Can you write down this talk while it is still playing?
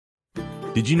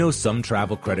Did you know some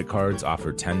travel credit cards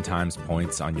offer 10 times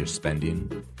points on your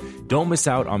spending? Don't miss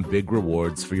out on big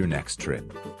rewards for your next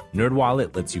trip.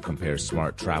 NerdWallet lets you compare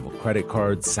smart travel credit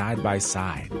cards side by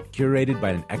side, curated by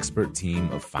an expert team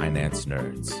of finance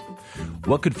nerds.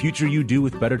 What could future you do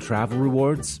with better travel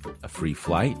rewards? A free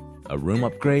flight? A room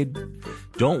upgrade?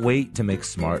 Don't wait to make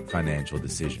smart financial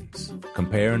decisions.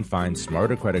 Compare and find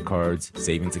smarter credit cards,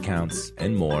 savings accounts,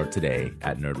 and more today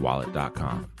at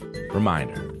nerdwallet.com.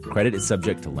 Reminder, credit is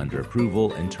subject to lender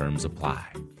approval and terms apply.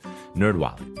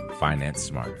 NerdWallet, finance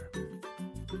smarter.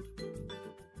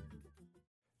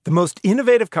 The most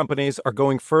innovative companies are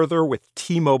going further with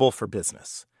T-Mobile for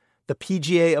Business. The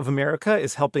PGA of America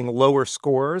is helping lower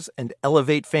scores and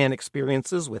elevate fan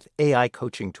experiences with AI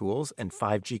coaching tools and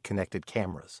 5G connected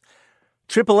cameras.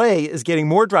 AAA is getting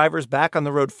more drivers back on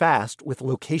the road fast with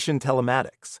location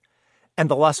telematics. And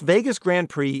the Las Vegas Grand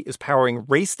Prix is powering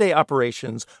race day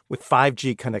operations with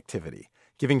 5G connectivity,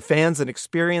 giving fans an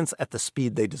experience at the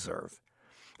speed they deserve.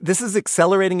 This is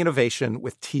accelerating innovation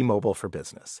with T-Mobile for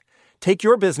Business. Take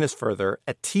your business further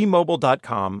at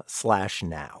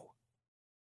T-Mobile.com/now.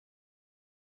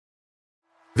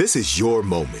 This is your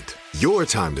moment, your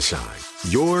time to shine,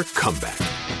 your comeback.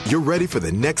 You're ready for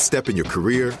the next step in your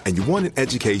career, and you want an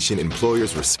education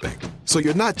employers respect. So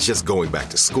you're not just going back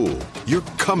to school, you're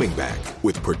coming back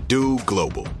with Purdue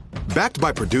Global. Backed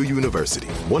by Purdue University,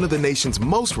 one of the nation's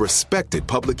most respected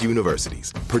public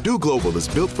universities, Purdue Global is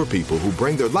built for people who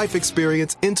bring their life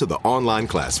experience into the online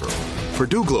classroom.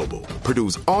 Purdue Global,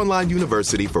 Purdue's online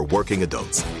university for working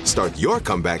adults. Start your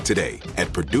comeback today at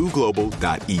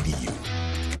purdueglobal.edu.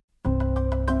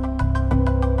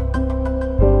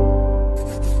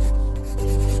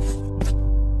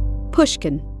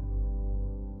 Pushkin.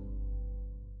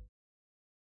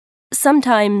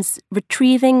 Sometimes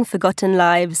retrieving forgotten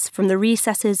lives from the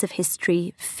recesses of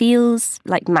history feels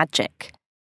like magic,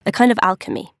 a kind of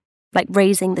alchemy, like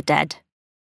raising the dead.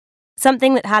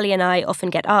 Something that Hallie and I often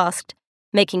get asked,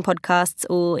 making podcasts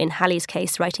or, in Hallie's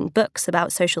case, writing books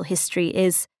about social history,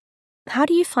 is, how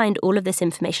do you find all of this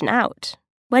information out?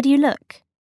 Where do you look?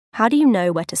 How do you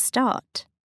know where to start?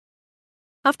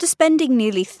 After spending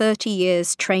nearly 30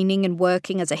 years training and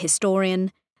working as a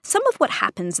historian, some of what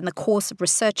happens in the course of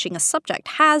researching a subject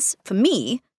has, for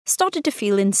me, started to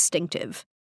feel instinctive.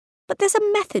 But there's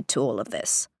a method to all of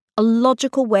this, a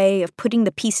logical way of putting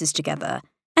the pieces together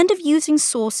and of using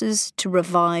sources to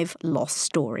revive lost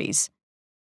stories.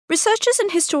 Researchers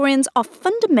and historians are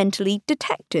fundamentally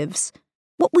detectives.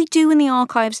 What we do in the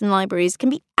archives and libraries can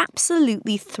be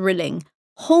absolutely thrilling,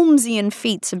 Holmesian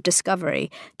feats of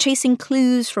discovery, chasing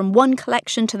clues from one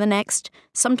collection to the next,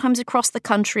 sometimes across the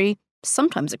country,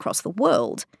 sometimes across the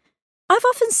world. I've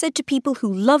often said to people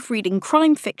who love reading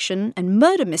crime fiction and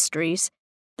murder mysteries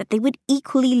that they would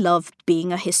equally love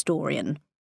being a historian,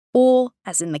 or,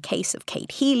 as in the case of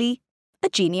Kate Healy, a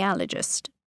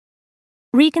genealogist.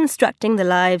 Reconstructing the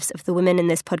lives of the women in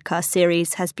this podcast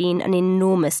series has been an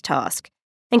enormous task,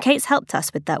 and Kate's helped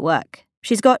us with that work.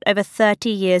 She's got over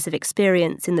 30 years of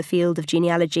experience in the field of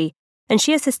genealogy, and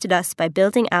she assisted us by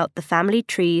building out the family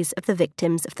trees of the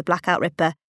victims of the Blackout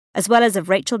Ripper, as well as of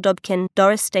Rachel Dobkin,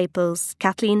 Doris Staples,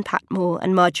 Kathleen Patmore,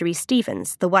 and Marjorie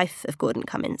Stevens, the wife of Gordon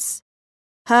Cummins.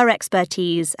 Her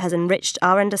expertise has enriched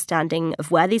our understanding of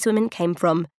where these women came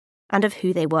from and of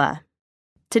who they were.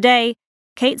 Today,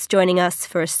 Kate's joining us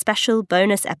for a special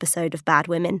bonus episode of Bad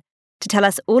Women to tell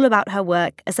us all about her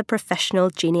work as a professional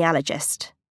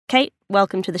genealogist. Kate,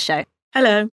 welcome to the show.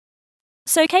 Hello.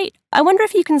 So, Kate, I wonder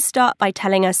if you can start by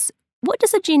telling us, what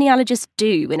does a genealogist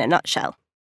do in a nutshell?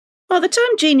 Well, the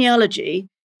term genealogy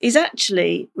is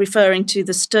actually referring to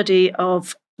the study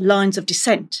of lines of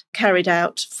descent carried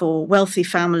out for wealthy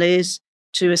families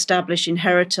to establish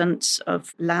inheritance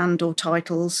of land or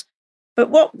titles. But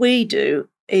what we do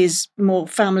is more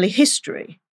family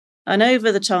history. And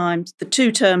over the time, the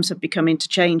two terms have become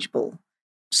interchangeable.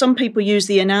 Some people use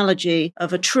the analogy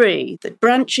of a tree, that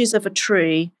branches of a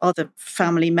tree are the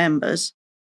family members,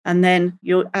 and then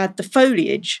you add the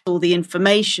foliage, all the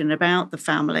information about the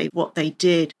family, what they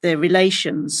did, their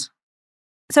relations.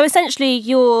 So essentially,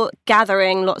 you're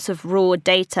gathering lots of raw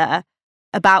data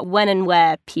about when and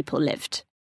where people lived,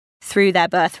 through their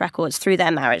birth records, through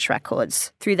their marriage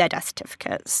records, through their death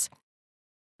certificates.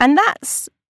 And that's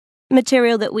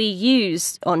material that we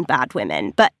use on Bad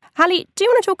Women. But Hallie, do you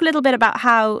want to talk a little bit about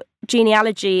how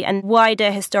genealogy and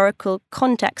wider historical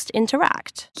context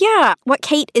interact? Yeah, what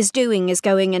Kate is doing is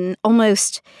going and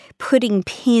almost putting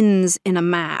pins in a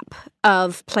map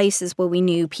of places where we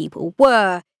knew people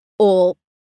were, or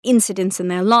incidents in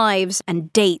their lives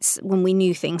and dates when we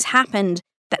knew things happened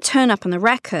that turn up in the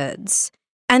records.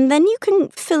 And then you can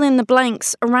fill in the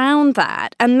blanks around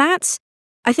that. And that's,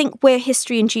 I think, where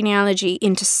history and genealogy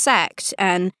intersect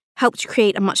and help to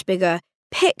create a much bigger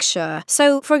picture.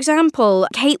 So, for example,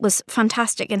 Kate was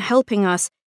fantastic in helping us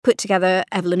put together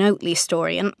Evelyn Oatley's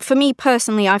story. And for me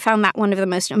personally, I found that one of the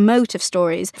most emotive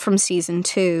stories from season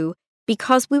 2,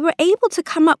 because we were able to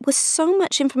come up with so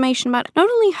much information about not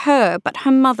only her, but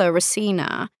her mother,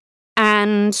 Rosina,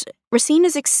 and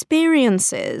Rosina's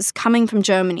experiences coming from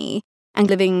Germany and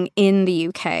living in the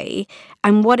UK,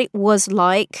 and what it was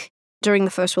like during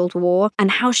the First World War,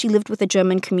 and how she lived with the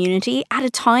German community at a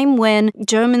time when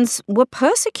Germans were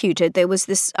persecuted. There was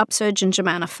this upsurge in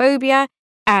Germanophobia,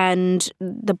 and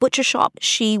the butcher shop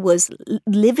she was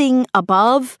living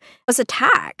above was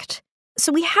attacked.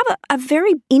 So we have a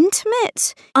very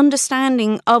intimate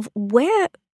understanding of where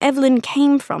Evelyn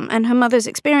came from and her mother's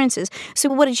experiences. So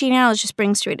what a genealogist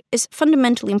brings to it is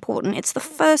fundamentally important. It's the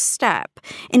first step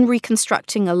in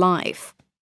reconstructing a life.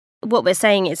 What we're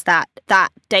saying is that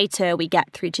data we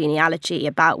get through genealogy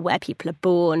about where people are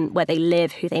born, where they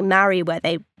live, who they marry, where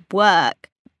they work,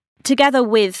 together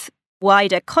with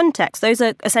wider context, those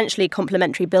are essentially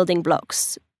complementary building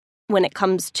blocks when it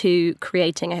comes to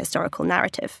creating a historical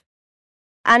narrative.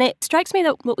 And it strikes me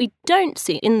that what we don't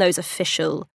see in those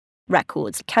official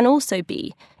records can also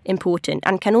be important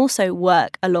and can also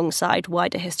work alongside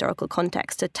wider historical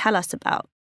context to tell us about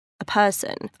a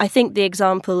person. I think the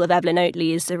example of Evelyn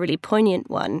Oatley is a really poignant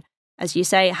one. As you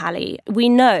say, Hallie, we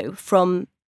know from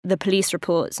the police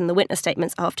reports and the witness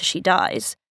statements after she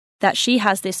dies that she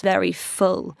has this very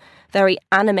full, very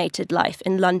animated life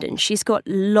in London. She's got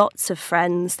lots of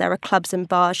friends. There are clubs and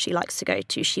bars she likes to go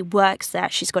to. She works there.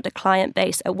 She's got a client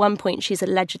base. At one point, she's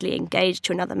allegedly engaged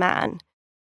to another man.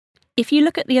 If you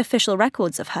look at the official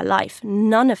records of her life,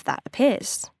 none of that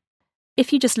appears.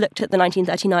 If you just looked at the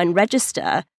 1939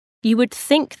 register, you would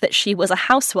think that she was a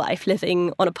housewife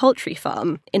living on a poultry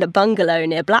farm in a bungalow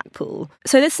near Blackpool.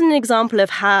 So this is an example of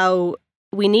how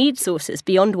we need sources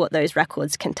beyond what those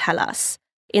records can tell us.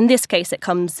 In this case, it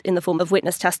comes in the form of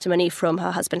witness testimony from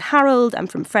her husband Harold and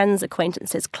from friends,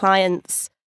 acquaintances, clients.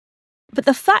 But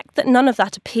the fact that none of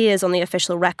that appears on the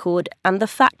official record, and the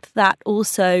fact that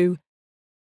also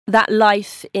that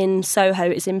life in Soho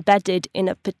is embedded in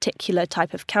a particular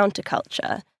type of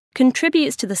counterculture,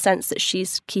 contributes to the sense that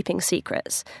she's keeping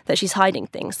secrets, that she's hiding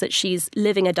things, that she's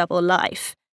living a double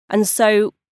life. And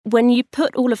so when you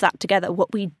put all of that together,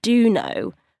 what we do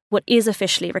know, what is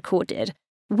officially recorded,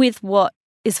 with what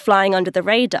is flying under the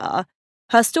radar,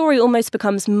 her story almost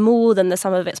becomes more than the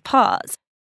sum of its parts.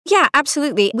 Yeah,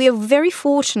 absolutely. We are very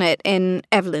fortunate in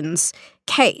Evelyn's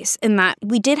case in that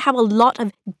we did have a lot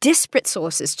of disparate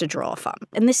sources to draw from.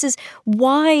 And this is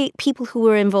why people who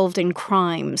were involved in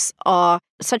crimes are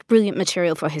such brilliant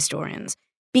material for historians,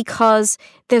 because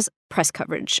there's press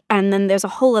coverage and then there's a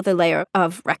whole other layer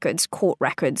of records, court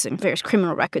records and various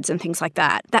criminal records and things like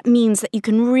that. That means that you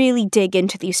can really dig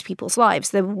into these people's lives,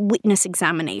 the witness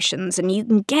examinations, and you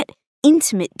can get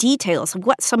intimate details of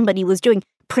what somebody was doing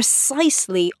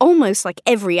precisely almost like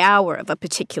every hour of a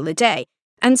particular day.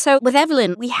 And so with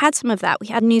Evelyn, we had some of that. We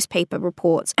had newspaper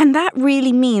reports. And that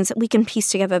really means that we can piece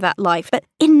together that life. But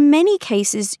in many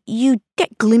cases, you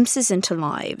get glimpses into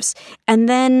lives. And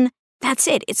then that's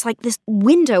it. It's like this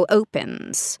window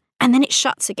opens and then it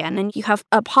shuts again and you have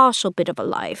a partial bit of a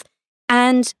life.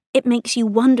 And it makes you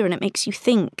wonder and it makes you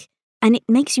think. And it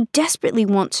makes you desperately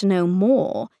want to know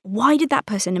more. Why did that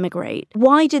person immigrate?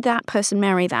 Why did that person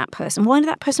marry that person? Why did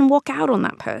that person walk out on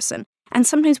that person? And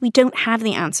sometimes we don't have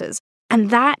the answers.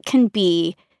 And that can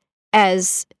be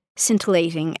as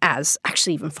scintillating as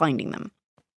actually even finding them.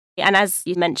 And as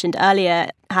you mentioned earlier,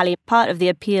 Hallie, part of the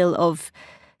appeal of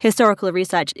historical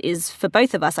research is for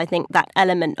both of us, I think, that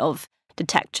element of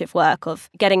detective work, of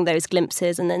getting those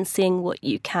glimpses and then seeing what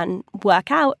you can work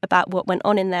out about what went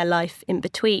on in their life in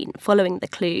between, following the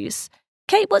clues.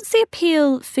 Kate, what's the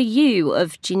appeal for you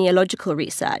of genealogical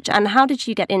research and how did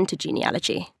you get into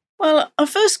genealogy? Well, I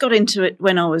first got into it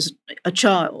when I was a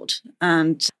child,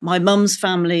 and my mum's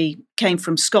family came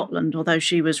from Scotland, although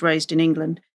she was raised in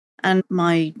England. And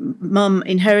my mum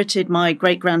inherited my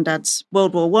great-granddad's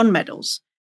World War I medals.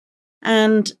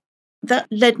 And that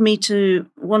led me to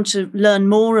want to learn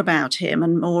more about him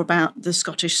and more about the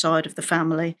Scottish side of the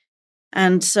family.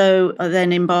 And so I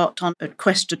then embarked on a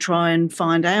quest to try and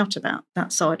find out about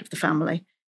that side of the family.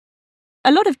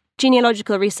 A lot of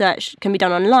genealogical research can be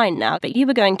done online now, but you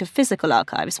were going to physical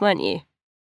archives, weren't you?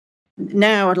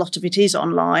 Now a lot of it is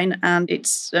online and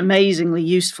it's amazingly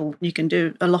useful. You can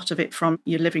do a lot of it from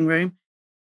your living room.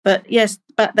 But yes,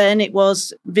 back then it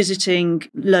was visiting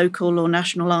local or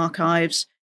national archives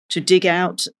to dig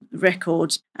out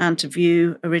records and to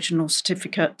view original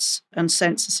certificates and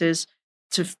censuses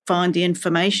to find the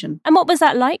information. And what was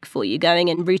that like for you, going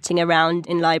and rooting around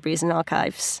in libraries and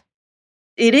archives?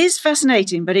 It is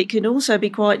fascinating, but it can also be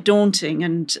quite daunting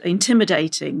and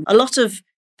intimidating. A lot of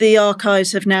the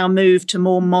archives have now moved to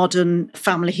more modern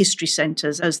family history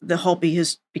centres as the hobby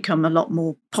has become a lot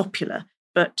more popular.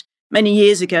 But many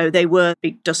years ago, they were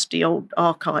big, dusty old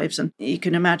archives, and you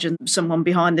can imagine someone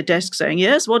behind the desk saying,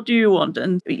 "Yes, what do you want?"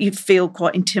 And you feel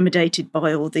quite intimidated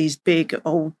by all these big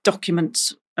old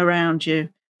documents around you.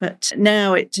 But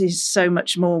now it is so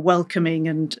much more welcoming,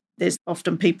 and there's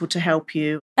often people to help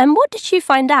you. And what did you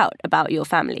find out about your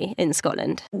family in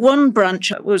Scotland? One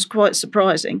branch was quite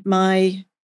surprising. My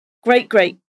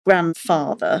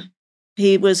great-great-grandfather,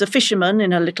 he was a fisherman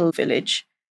in a little village,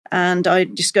 and I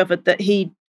discovered that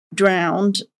he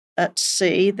drowned at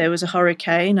sea. There was a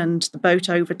hurricane and the boat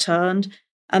overturned,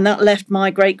 and that left my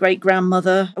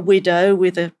great-great-grandmother a widow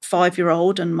with a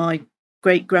 5-year-old and my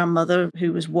great-grandmother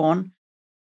who was 1.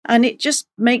 And it just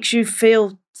makes you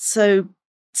feel so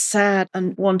sad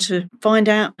and want to find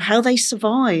out how they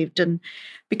survived. And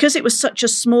because it was such a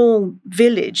small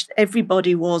village,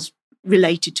 everybody was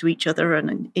related to each other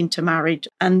and intermarried.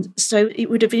 And so it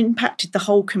would have impacted the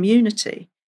whole community.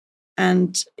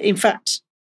 And in fact,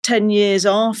 10 years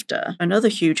after, another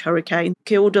huge hurricane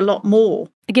killed a lot more.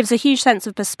 It gives a huge sense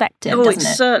of perspective, doesn't it?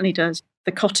 It certainly does.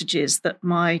 The cottages that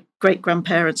my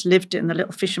great-grandparents lived in, the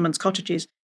little fishermen's cottages,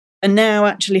 are now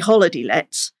actually holiday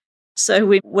lets. So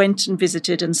we went and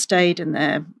visited and stayed in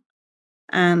there.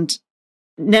 And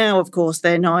now, of course,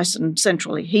 they're nice and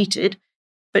centrally heated.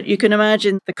 But you can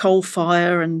imagine the coal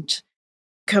fire and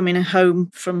coming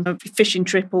home from a fishing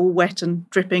trip all wet and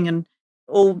dripping and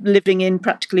all living in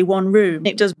practically one room.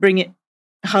 It does bring it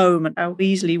home and how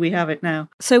easily we have it now.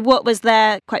 So what was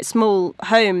their quite small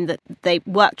home that they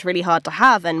worked really hard to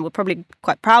have and were probably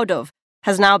quite proud of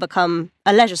has now become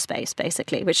a leisure space,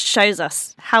 basically, which shows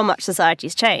us how much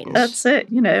society's changed. That's it.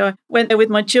 You know, I went there with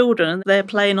my children and they're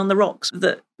playing on the rocks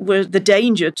that were the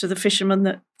danger to the fishermen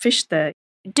that fished there.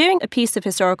 Doing a piece of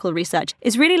historical research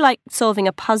is really like solving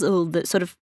a puzzle that sort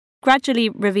of gradually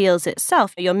reveals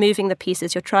itself. You're moving the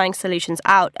pieces, you're trying solutions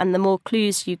out, and the more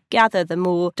clues you gather, the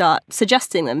more start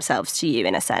suggesting themselves to you,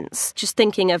 in a sense. Just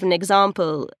thinking of an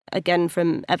example, again,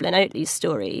 from Evelyn Oatley's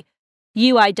story,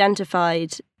 you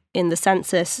identified in the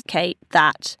census, Kate,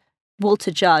 that Walter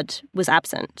Judd was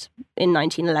absent in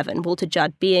 1911, Walter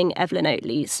Judd being Evelyn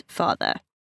Oatley's father.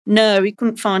 No, we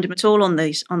couldn't find him at all on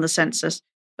the census.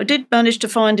 I did manage to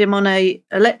find him on a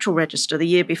electoral register the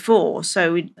year before,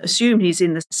 so we assume he's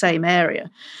in the same area.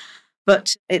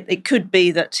 But it could be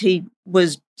that he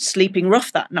was sleeping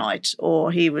rough that night,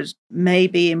 or he was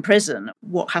maybe in prison.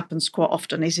 What happens quite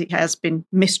often is he has been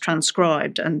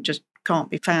mistranscribed and just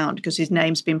can't be found because his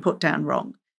name's been put down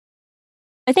wrong.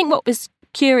 I think what was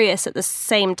curious at the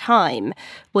same time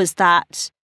was that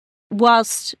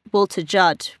whilst Walter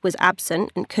Judd was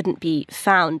absent and couldn't be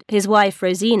found, his wife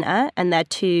Rosina and their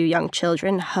 2 young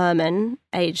children, Herman,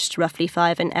 aged roughly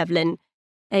 5, and Evelyn,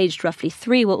 aged roughly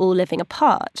 3, were all living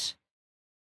apart.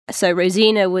 So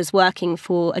Rosina was working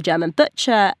for a German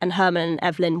butcher and Herman and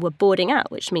Evelyn were boarding out,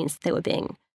 which means they were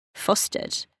being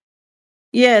fostered.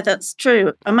 Yeah, that's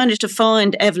true. I managed to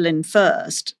find Evelyn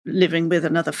first, living with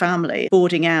another family,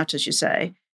 boarding out, as you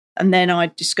say. And then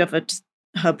I discovered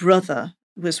her brother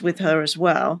was with her as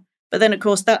well. But then, of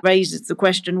course, that raises the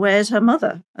question, where's her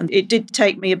mother? And it did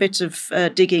take me a bit of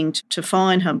digging to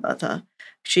find her mother.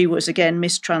 She was, again,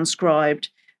 mistranscribed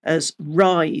as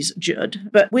Rise Judd.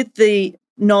 But with the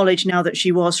knowledge now that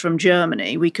she was from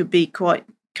Germany, we could be quite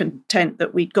content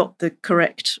that we'd got the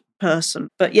correct person.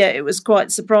 But yeah, it was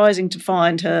quite surprising to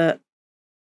find her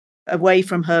away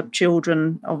from her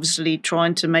children, obviously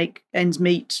trying to make ends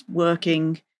meet,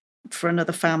 working for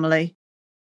another family,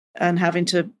 and having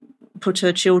to put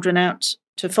her children out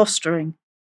to fostering.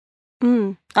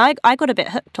 I got a bit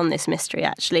hooked on this mystery,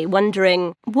 actually,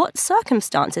 wondering what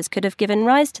circumstances could have given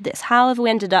rise to this. How have we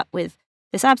ended up with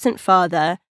this absent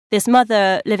father, this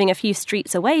mother living a few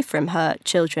streets away from her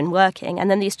children working,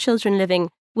 and then these children living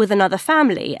with another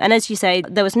family? And as you say,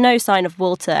 there was no sign of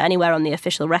Walter anywhere on the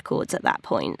official records at that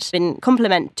point. In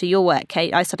compliment to your work,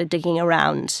 Kate, I started digging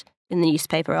around in the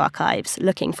newspaper archives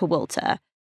looking for Walter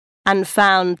and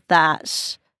found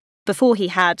that before he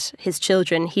had his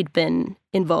children, he'd been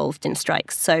involved in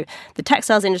strikes. So the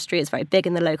textiles industry is very big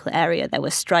in the local area. There were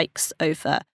strikes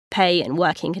over pay and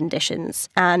working conditions.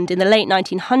 And in the late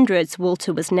 1900s,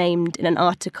 Walter was named in an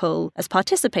article as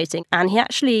participating, and he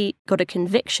actually got a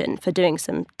conviction for doing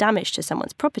some damage to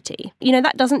someone's property.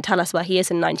 That doesn't tell us where he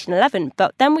is in 1911,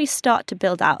 but then we start to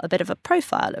build out a bit of a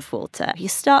profile of Walter. He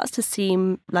starts to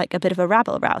seem like a bit of a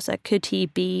rabble-rouser. Could he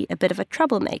be a bit of a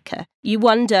troublemaker? You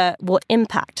wonder what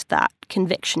impact that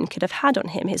conviction could have had on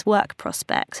him, his work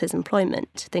prospects, his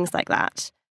employment, things like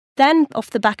that. Then, off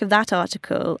the back of that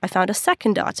article, I found a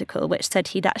second article which said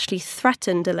he'd actually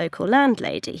threatened a local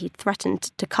landlady. He'd threatened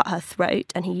to cut her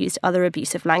throat, and he used other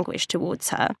abusive language towards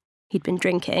her. He'd been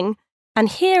drinking. And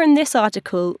here in this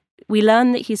article, we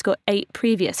learn that he's got 8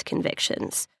 previous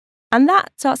convictions. And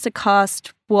that starts to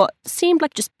cast what seemed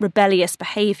like just rebellious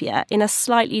behaviour in a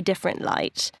slightly different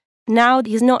light. Now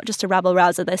he's not just a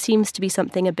rabble-rouser, there seems to be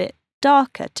something a bit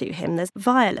darker to him. There's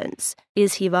violence.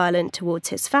 Is he violent towards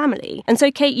his family? And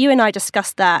so, Kate, you and I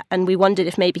discussed that, and we wondered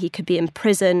if maybe he could be in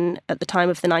prison at the time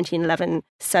of the 1911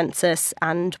 census,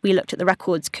 and we looked at the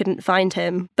records, couldn't find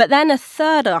him. But then a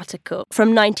third article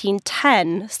from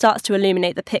 1910 starts to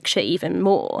illuminate the picture even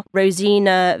more.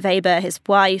 Rosina Weber, his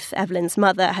wife, Evelyn's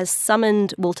mother, has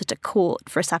summoned Walter to court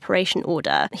for a separation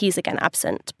order. He's again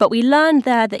absent. But we learned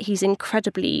there that he's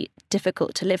incredibly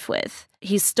difficult to live with.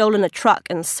 He's stolen a truck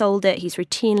and sold it. He's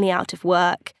routinely out of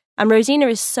work. And Rosina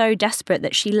is so desperate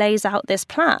that she lays out this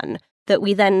plan that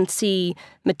we then see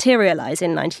materialise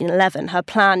in 1911. Her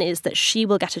plan is that she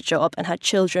will get a job and her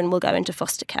children will go into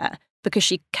foster care because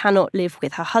she cannot live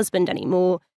with her husband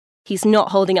anymore. He's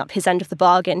not holding up his end of the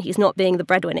bargain. He's not being the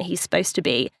breadwinner he's supposed to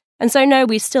be. And so, no,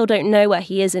 we still don't know where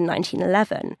he is in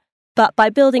 1911. But by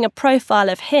building a profile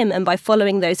of him and by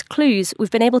following those clues, we've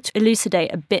been able to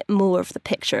elucidate a bit more of the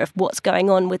picture of what's going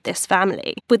on with this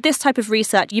family. With this type of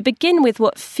research, you begin with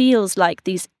what feels like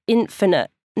these infinite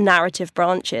narrative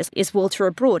branches. Is Walter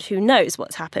abroad? Who knows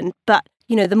what's happened? But,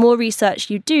 the more research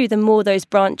you do, the more those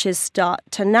branches start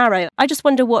to narrow. I just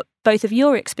wonder what both of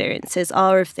your experiences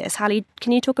are of this. Hallie,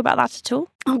 can you talk about that at all?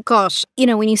 Oh, gosh.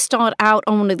 When you start out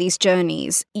on one of these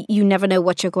journeys, you never know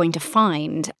what you're going to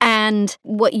find. And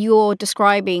what you're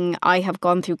describing, I have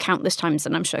gone through countless times,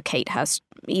 and I'm sure Kate has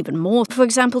even more. For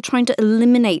example, trying to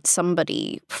eliminate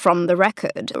somebody from the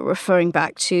record, referring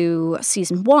back to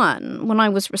season 1, when I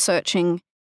was researching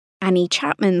Annie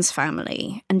Chapman's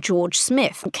family and George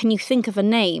Smith. Can you think of a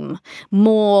name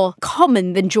more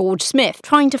common than George Smith?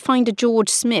 Trying to find a George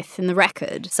Smith in the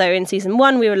record. So in season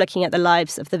 1, we were looking at the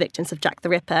lives of the victims of Jack the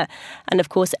Ripper. And of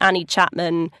course, Annie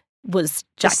Chapman was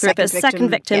Jack the Ripper's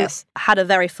second victim, yes. Had a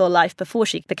very full life before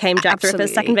she became Jack the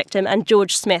Ripper's second victim, and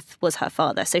George Smith was her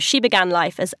father. So she began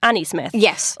life as Annie Smith.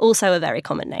 Yes. Also a very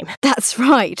common name. That's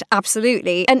right,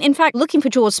 absolutely. And in fact, looking for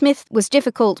George Smith was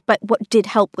difficult, but what did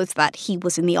help was that he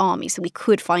was in the army, so we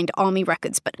could find army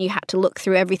records, but you had to look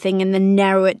through everything and then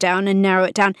narrow it down and narrow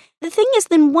it down. The thing is,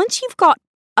 then once you've got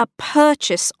a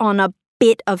purchase on a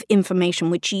bit of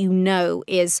information, which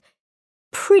is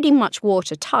pretty much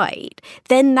watertight,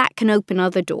 then that can open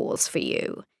other doors for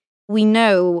you. We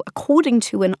know, according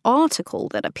to an article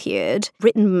that appeared,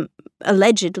 written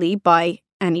allegedly by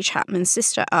Annie Chapman's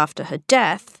sister after her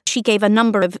death, she gave a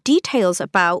number of details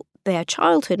about their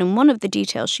childhood, and one of the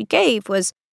details she gave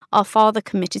was, our father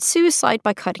committed suicide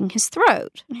by cutting his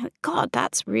throat. And you're like, God,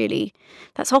 that's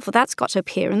awful. That's got to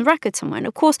appear in the record somewhere. And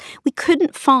of course, we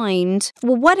couldn't find,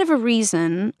 for whatever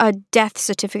reason, a death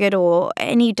certificate or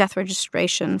any death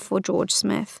registration for George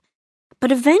Smith.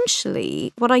 But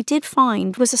eventually, what I did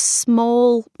find was a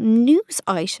small news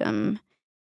item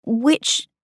which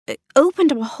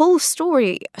opened up a whole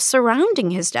story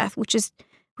surrounding his death, which was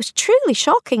truly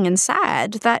shocking and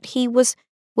sad, that he was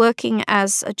working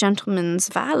as a gentleman's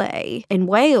valet in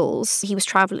Wales. He was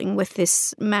travelling with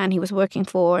this man he was working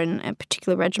for in a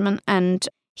particular regiment, and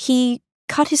he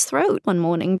cut his throat one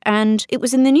morning, and it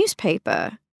was in the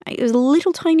newspaper. It was a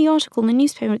little tiny article in the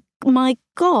newspaper. My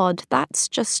God, that's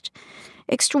just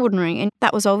extraordinary. And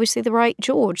that was obviously the right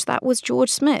George. That was George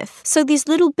Smith. So these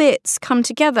little bits come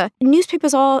together.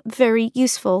 Newspapers are very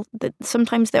useful.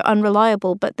 Sometimes they're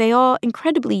unreliable, but they are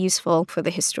incredibly useful for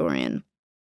the historian.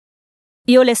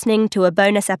 You're listening to a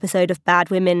bonus episode of Bad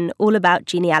Women, all about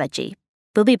genealogy.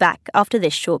 We'll be back after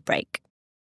this short break.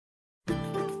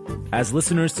 As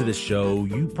listeners to this show,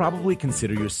 you probably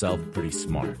consider yourself pretty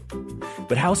smart.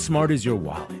 But how smart is your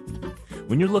wallet?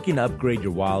 When you're looking to upgrade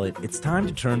your wallet, it's time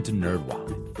to turn to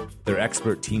NerdWallet. Their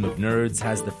expert team of nerds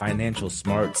has the financial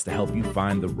smarts to help you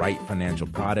find the right financial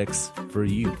products for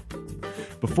you.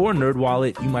 Before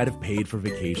NerdWallet, you might have paid for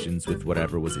vacations with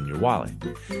whatever was in your wallet.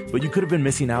 But you could have been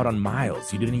missing out on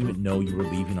miles you didn't even know you were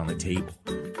leaving on the table.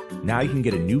 Now you can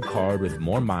get a new card with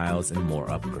more miles and more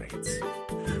upgrades.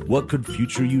 What could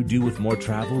future you do with more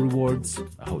travel rewards?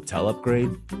 A hotel upgrade?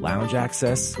 Lounge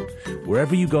access?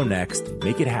 Wherever you go next,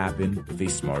 make it happen with a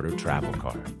smarter travel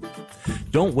card.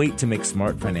 Don't wait to make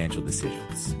smart financial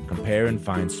decisions. Compare and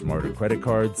find smarter credit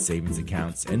cards, savings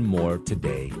accounts, and more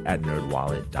today at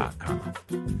NerdWallet.com.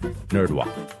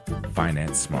 NerdWallet.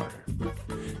 Finance smarter.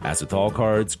 As with all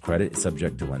cards, credit is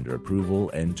subject to lender approval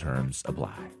and terms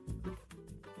apply.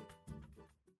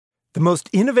 The most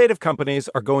innovative companies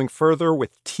are going further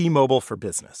with T-Mobile for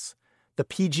Business. The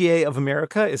PGA of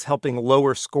America is helping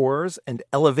lower scores and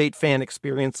elevate fan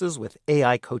experiences with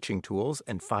AI coaching tools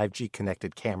and 5G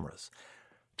connected cameras.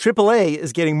 AAA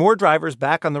is getting more drivers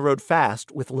back on the road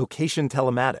fast with location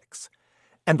telematics.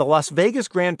 And the Las Vegas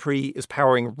Grand Prix is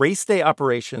powering race day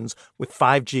operations with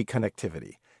 5G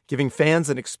connectivity, giving fans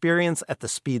an experience at the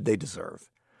speed they deserve.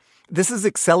 This is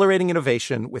accelerating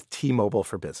innovation with T-Mobile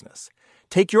for Business.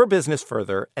 Take your business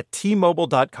further at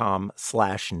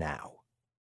T-Mobile.com/now.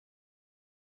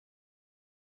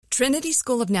 Trinity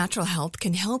School of Natural Health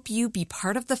can help you be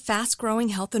part of the fast-growing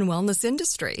health and wellness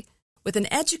industry. With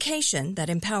an education that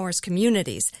empowers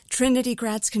communities, Trinity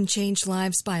grads can change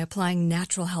lives by applying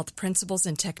natural health principles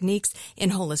and techniques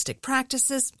in holistic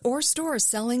practices or stores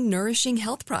selling nourishing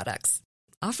health products.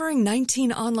 Offering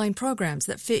 19 online programs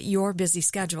that fit your busy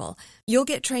schedule, you'll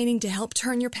get training to help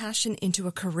turn your passion into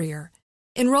a career.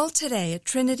 Enroll today at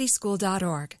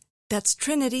trinityschool.org. That's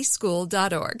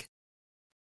trinityschool.org.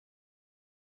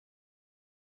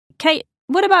 Kate,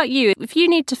 what about you? If you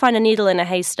need to find a needle in a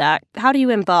haystack, how do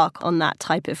you embark on that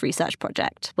type of research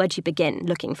project? Where do you begin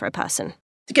looking for a person?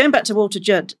 Going back to Walter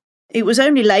Judd, it was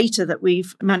only later that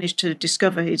we've managed to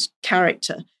discover his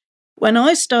character. When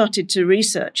I started to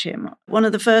research him, one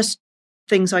of the first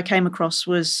things I came across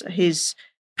was his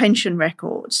pension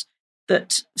records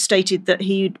that stated that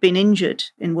he'd been injured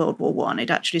in World War I.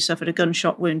 He'd actually suffered a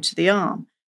gunshot wound to the arm.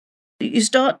 You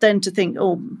start then to think,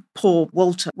 oh, poor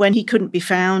Walter. When he couldn't be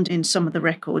found in some of the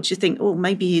records, you think, oh,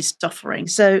 maybe he's suffering.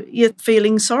 So you're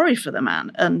feeling sorry for the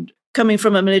man. And coming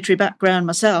from a military background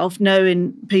myself,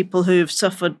 knowing people who've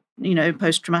suffered,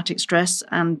 post-traumatic stress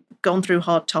and gone through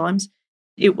hard times,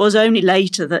 it was only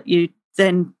later that you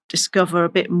then discover a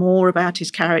bit more about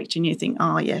his character and you think,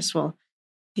 yes, well,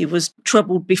 he was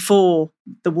troubled before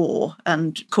the war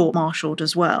and court-martialed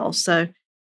as well. So it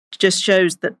just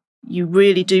shows that you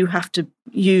really do have to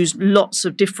use lots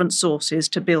of different sources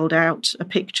to build out a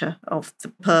picture of the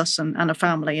person and a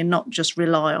family and not just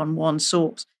rely on one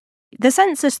source. The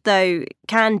census, though,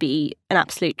 can be an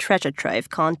absolute treasure trove,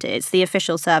 can't it? It's the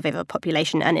official survey of a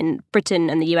population, and in Britain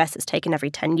and the US it's taken every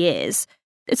 10 years.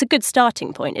 It's a good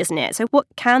starting point, isn't it? So what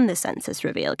can the census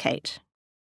reveal, Kate?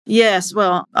 Yes,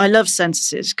 well, I love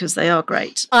censuses because they are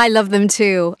great. I love them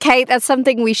too. Kate, that's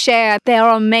something we share. They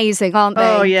are amazing, aren't they?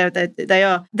 Oh, yeah, they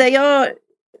are. They are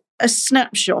a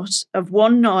snapshot of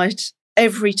one night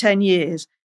every 10 years.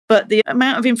 But the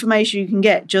amount of information you can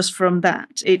get just from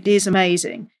that, it is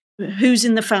amazing. Who's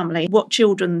in the family, what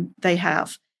children they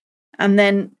have. And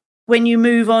then when you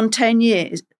move on 10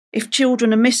 years, if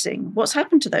children are missing, what's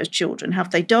happened to those children? Have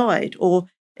they died? Or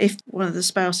if one of the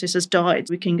spouses has died,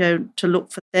 we can go to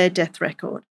look for their death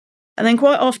record. And then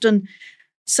quite often,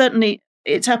 certainly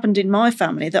it's happened in my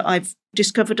family that I've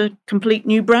discovered a complete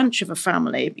new branch of a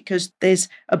family because there's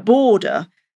a boarder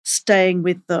staying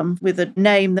with them with a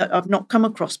name that I've not come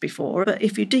across before. But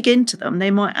if you dig into them,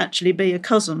 they might actually be a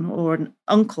cousin or an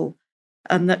uncle,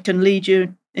 and that can lead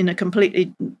you in a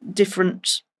completely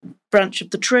different branch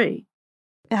of the tree.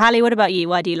 Hallie, what about you?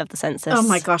 Why do you love the census? Oh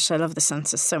my gosh, I love the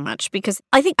census so much because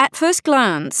I think at first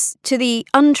glance, to the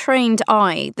untrained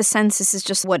eye, the census is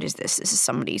just, what is this? This is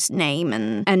somebody's name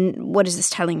and what is this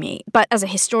telling me? But as a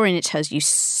historian, it tells you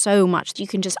so much. You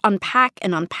can just unpack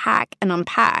and unpack and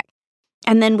unpack.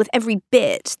 And then with every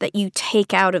bit that you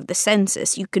take out of the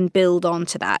census, you can build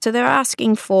onto that. So they're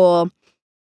asking for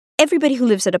everybody who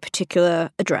lives at a particular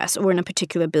address or in a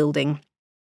particular building,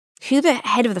 who the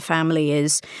head of the family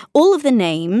is, all of the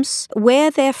names,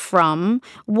 where they're from,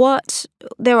 what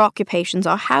their occupations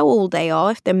are, how old they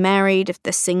are, if they're married, if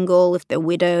they're single, if they're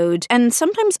widowed. And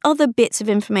sometimes other bits of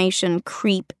information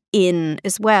creep in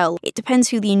as well. It depends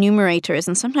who the enumerator is.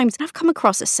 And sometimes I've come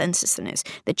across a census and it's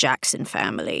the Jackson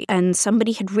family. And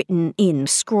somebody had written in,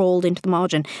 scrawled into the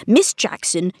margin, Miss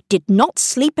Jackson did not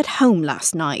sleep at home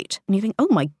last night. And you think, oh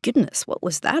my goodness, what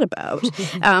was that about?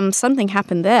 Something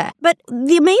happened there. But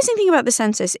the amazing thing about the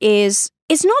census is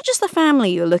it's not just the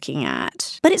family you're looking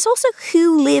at, but it's also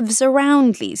who lives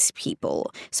around these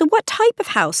people. So what type of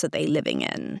house are they living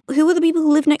in? Who are the people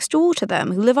who live next door to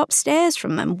them, who live upstairs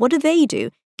from them? What do they do?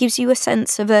 Gives you a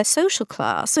sense of a social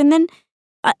class. And then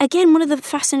again, one of the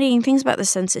fascinating things about the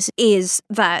census is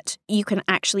that you can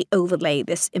actually overlay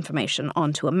this information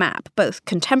onto a map, both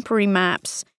contemporary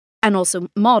maps and also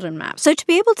modern maps. So to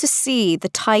be able to see the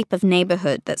type of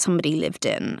neighborhood that somebody lived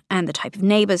in and the type of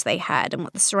neighbors they had and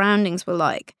what the surroundings were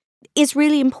like is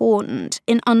really important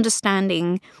in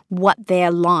understanding what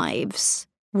their lives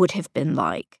would have been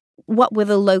like. What were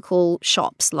the local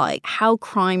shops like? How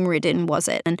crime-ridden was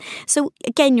it? And so,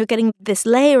 again, you're getting this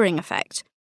layering effect.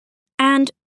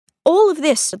 And all of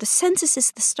this, the census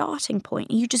is the starting point.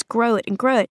 You just grow it and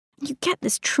grow it. You get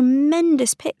this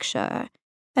tremendous picture.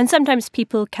 And sometimes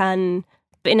people can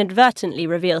inadvertently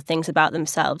reveal things about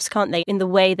themselves, can't they, in the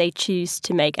way they choose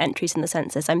to make entries in the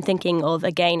census. I'm thinking of,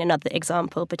 again, another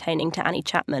example pertaining to Annie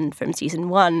Chapman from season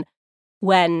 1,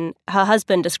 when her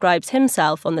husband describes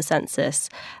himself on the census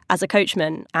as a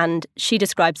coachman, and she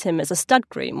describes him as a stud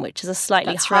groom, which is a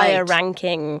slightly higher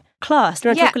ranking class. Do you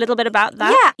want to talk a little bit about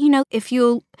that? Yeah, if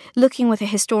you're looking with a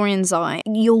historian's eye,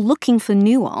 you're looking for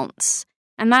nuance.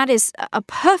 And that is a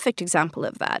perfect example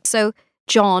of that. So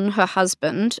John, her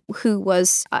husband, who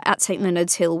was at St.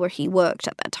 Leonard's Hill where he worked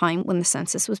at that time when the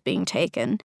census was being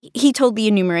taken, he told the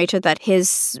enumerator that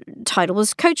his title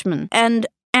was coachman. And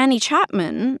Annie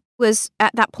Chapman was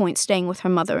at that point staying with her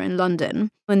mother in London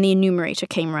when the enumerator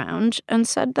came round and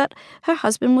said that her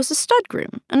husband was a stud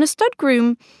groom. And a stud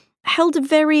groom held a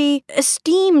very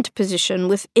esteemed position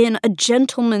within a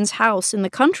gentleman's house in the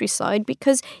countryside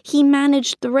because he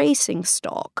managed the racing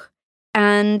stock.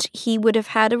 And he would have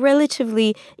had a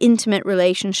relatively intimate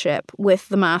relationship with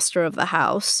the master of the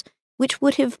house, which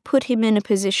would have put him in a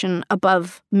position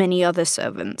above many other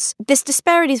servants. This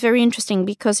disparity is very interesting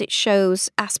because it shows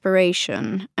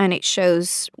aspiration and it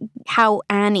shows how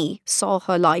Annie saw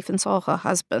her life and saw her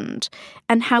husband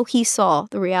and how he saw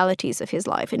the realities of his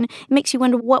life. And it makes you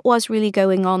wonder what was really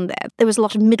going on there. There was a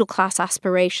lot of middle-class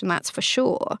aspiration, that's for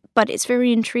sure, but it's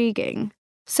very intriguing.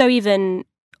 So even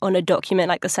on a document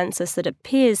like the census that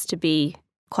appears to be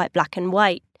quite black and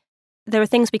white, there are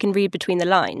things we can read between the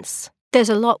lines. There's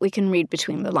a lot we can read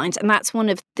between the lines, and that's one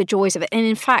of the joys of it. And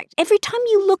in fact, every time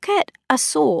you look at a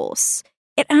source,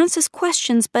 it answers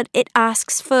questions, but it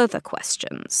asks further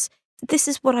questions. This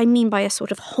is what I mean by a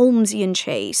sort of Holmesian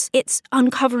chase. It's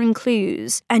uncovering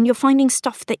clues, and you're finding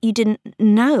stuff that you didn't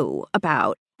know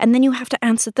about. And then you have to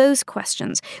answer those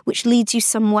questions, which leads you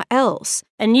somewhere else.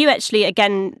 And you actually,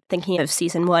 again, thinking of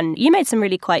season 1, you made some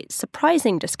really quite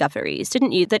surprising discoveries,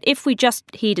 didn't you? That if we just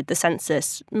heeded the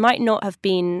census, might not have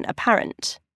been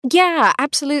apparent. Yeah,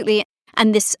 absolutely.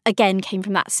 And this, again, came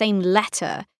from that same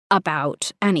letter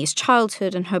about Annie's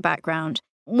childhood and her background.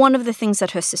 One of the things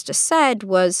that her sister said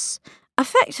was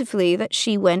effectively that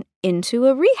she went into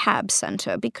a rehab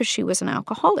centre because she was an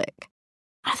alcoholic.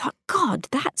 I thought, God,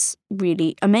 that's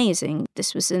really amazing.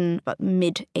 This was in about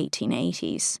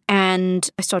mid-1880s. And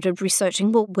I started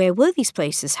researching, well, where were these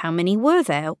places? How many were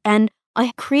there? And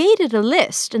I created a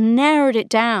list and narrowed it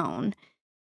down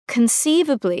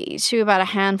conceivably to about a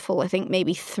handful, I think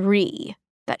maybe 3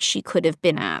 that she could have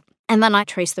been at. And then I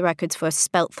traced the records for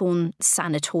Spelthorne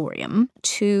Sanatorium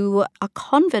to a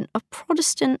convent of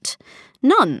Protestant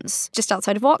nuns just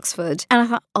outside of Oxford. And I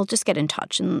thought, I'll just get in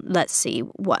touch and let's see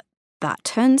what that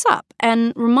turns up.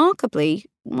 And remarkably,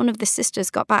 one of the sisters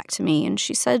got back to me and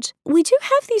she said, we do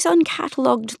have these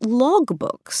uncatalogued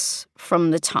logbooks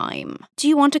from the time. Do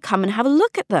you want to come and have a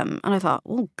look at them? And I thought,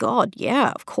 oh God,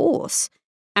 yeah, of course.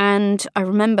 And I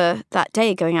remember that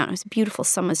day going out, it was a beautiful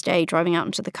summer's day, driving out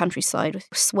into the countryside with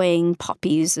swaying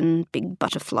poppies and big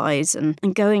butterflies and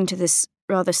going to this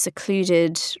rather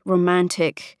secluded,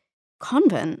 romantic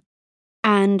convent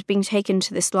and being taken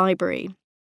to this library.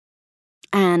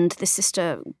 And the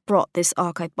sister brought this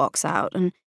archive box out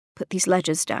and put these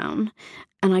ledgers down.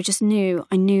 And I just knew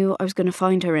I was going to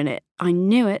find her in it. I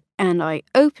knew it. And I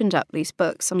opened up these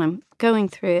books and I'm going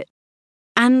through it.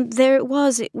 And there it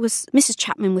was. Mrs.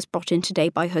 Chapman was brought in today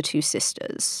by her 2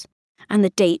 sisters. And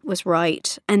the date was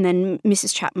right. And then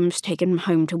Mrs. Chapman was taken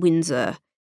home to Windsor.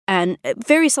 And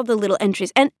various other little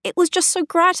entries. And it was just so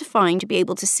gratifying to be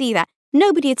able to see that.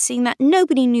 Nobody had seen that.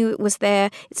 Nobody knew it was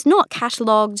there. It's not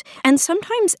catalogued. And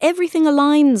sometimes everything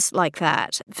aligns like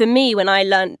that. For me, when I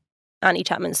learned Annie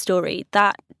Chapman's story,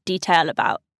 that detail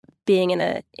about being in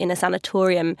a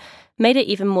sanatorium made it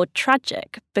even more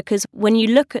tragic, because when you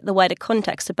look at the wider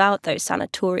context about those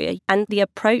sanatoria and the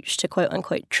approach to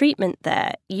quote-unquote treatment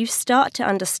there, you start to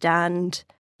understand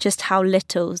just how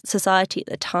little society at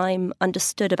the time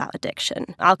understood about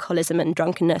addiction. Alcoholism and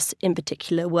drunkenness in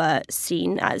particular were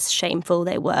seen as shameful.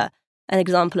 They were an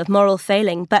example of moral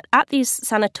failing. But at these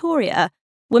sanatoria,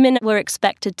 Women were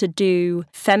expected to do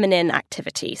feminine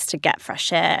activities, to get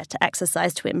fresh air, to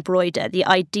exercise, to embroider. The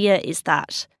idea is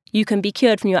that you can be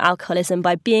cured from your alcoholism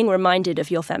by being reminded of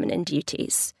your feminine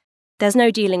duties. There's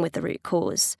no dealing with the root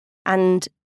cause. And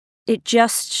it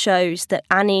just shows that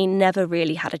Annie never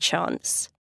really had a chance.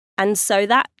 And so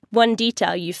that one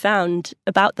detail you found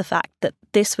about the fact that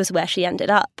this was where she ended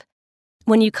up,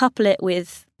 when you couple it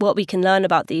with what we can learn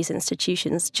about these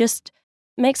institutions, just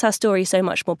makes our story so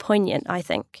much more poignant, I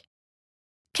think.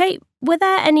 Kate, were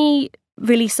there any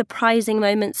really surprising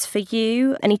moments for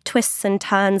you? Any twists and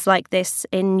turns like this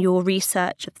in your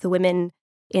research of the women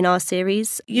in our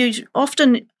series? You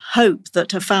often hope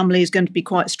that a family is going to be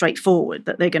quite straightforward,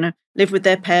 that they're going to live with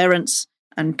their parents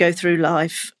and go through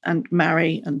life and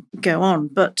marry and go on.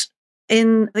 But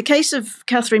in the case of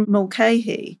Catherine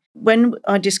Mulcahy, when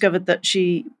I discovered that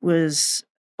she was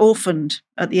orphaned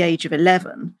at the age of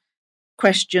 11,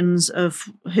 questions of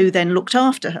who then looked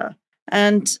after her.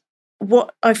 And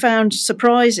what I found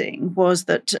surprising was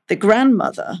that the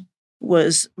grandmother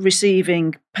was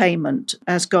receiving payment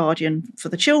as guardian for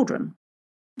the children.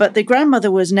 But the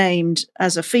grandmother was named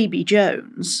as a Phoebe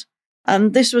Jones,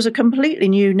 and this was a completely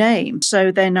new name.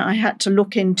 So then I had to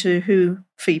look into who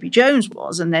Phoebe Jones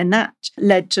was, and then that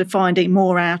led to finding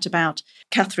more out about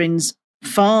Catherine's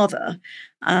father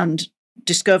and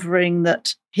discovering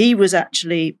that he was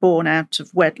actually born out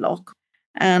of wedlock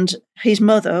and his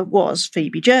mother was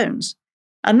Phoebe Jones.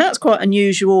 And that's quite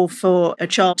unusual for a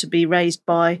child to be raised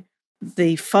by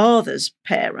the father's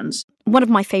parents. One of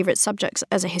my favourite subjects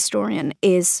as a historian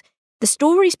is the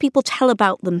stories people tell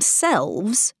about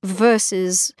themselves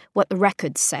versus what the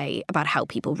records say about how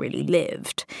people really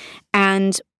lived.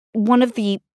 And one of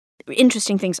the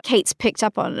interesting things Kate's picked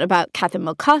up on about Catherine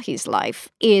Mulcahy's life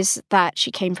is that she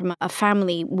came from a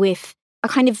family with a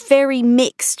kind of very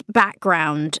mixed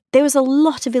background. There was a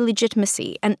lot of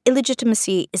illegitimacy, and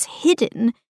illegitimacy is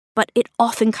hidden, but it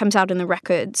often comes out in the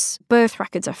records. Birth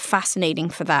records are fascinating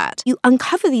for that. You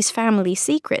uncover these family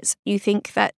secrets. You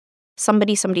think that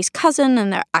somebody's cousin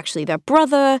and they're actually their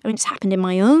brother. I mean, it's happened in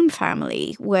my own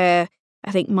family where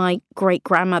I think my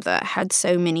great-grandmother had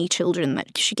so many children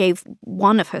that she gave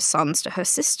one of her sons to her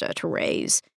sister to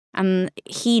raise. And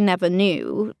he never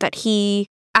knew that he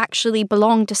actually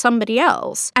belonged to somebody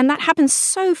else. And that happens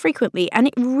so frequently. And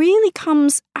it really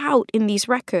comes out in these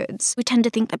records. We tend to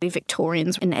think that the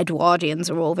Victorians and Edwardians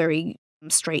are all very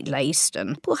straight-laced,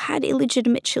 and people had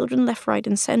illegitimate children left, right,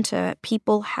 and centre.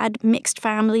 People had mixed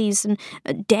families and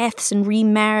deaths and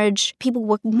remarriage. People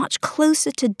were much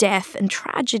closer to death and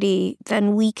tragedy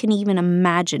than we can even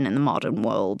imagine in the modern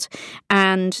world.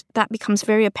 And that becomes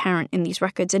very apparent in these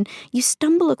records. And you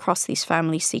stumble across these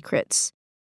family secrets,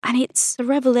 and it's a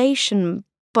revelation.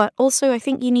 But also, I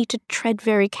think you need to tread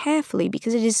very carefully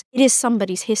because it is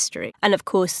somebody's history. And of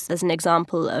course, there's an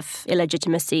example of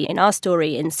illegitimacy in our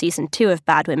story in season 2 of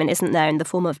Bad Women, isn't there, in the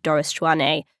form of Doris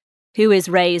Chouanet, who is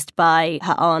raised by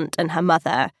her aunt and her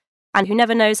mother, and who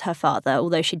never knows her father,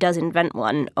 although she does invent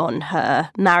one on her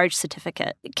marriage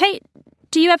certificate. Kate,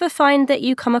 do you ever find that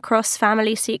you come across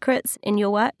family secrets in your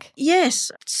work?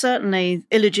 Yes, certainly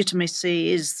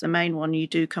illegitimacy is the main one you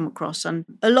do come across. And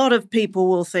a lot of people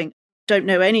will think, don't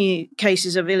know any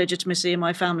cases of illegitimacy in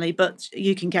my family, but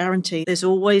you can guarantee there's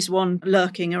always one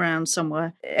lurking around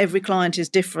somewhere. Every client is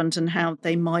different and how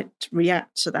they might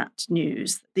react to that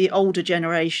news. The older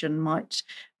generation might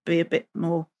be a bit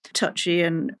more touchy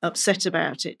and upset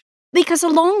about it. Because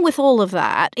along with all of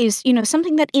that is,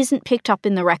 something that isn't picked up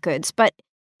in the records, but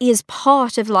is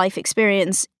part of life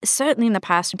experience, certainly in the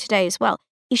past and today as well,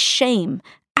 is shame.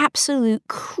 Absolute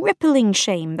crippling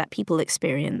shame that people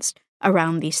experienced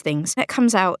around these things. That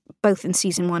comes out both in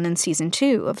season 1 and season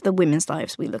 2 of the women's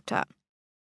lives we looked at.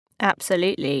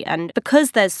 Absolutely. And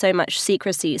because there's so much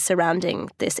secrecy surrounding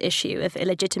this issue of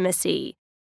illegitimacy,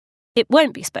 it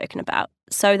won't be spoken about.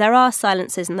 So there are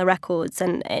silences in the records.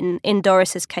 And in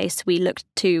Doris's case, we looked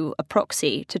to a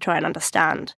proxy to try and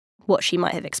understand what she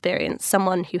might have experienced.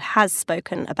 Someone who has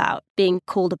spoken about being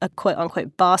called a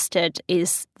quote-unquote bastard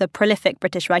is the prolific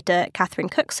British writer Catherine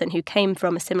Cookson, who came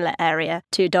from a similar area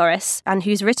to Doris and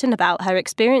who's written about her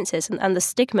experiences and the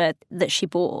stigma that she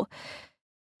bore.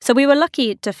 So we were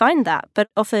lucky to find that, but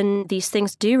often these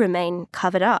things do remain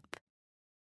covered up.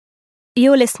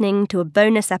 You're listening to a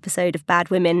bonus episode of Bad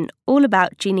Women all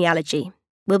about genealogy.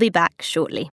 We'll be back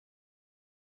shortly.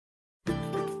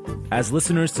 As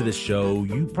listeners to this show,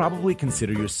 you probably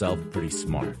consider yourself pretty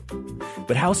smart.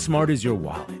 But how smart is your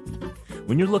wallet?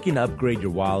 When you're looking to upgrade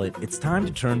your wallet, it's time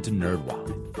to turn to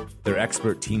NerdWallet. Their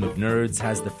expert team of nerds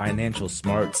has the financial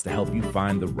smarts to help you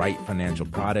find the right financial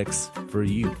products for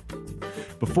you.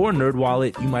 Before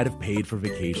NerdWallet, you might have paid for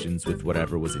vacations with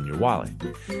whatever was in your wallet.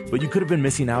 But you could have been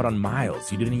missing out on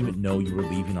miles you didn't even know you were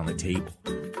leaving on the table.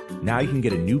 Now you can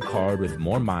get a new card with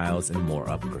more miles and more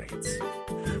upgrades.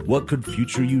 What could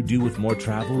future you do with more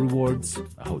travel rewards?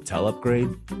 A hotel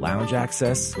upgrade? Lounge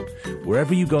access?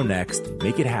 Wherever you go next,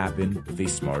 make it happen with a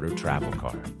smarter travel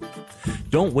card.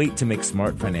 Don't wait to make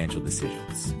smart financial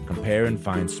decisions. Compare and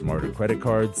find smarter credit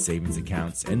cards, savings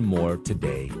accounts, and more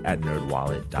today at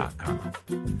NerdWallet.com.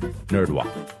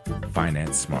 NerdWallet.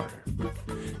 Finance smarter.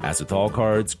 As with all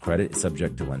cards, credit is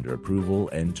subject to lender approval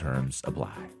and terms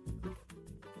apply.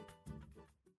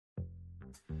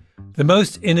 The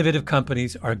most innovative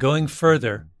companies are going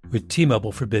further with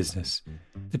T-Mobile for Business.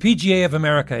 The PGA of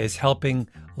America is helping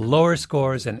lower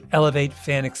scores and elevate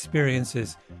fan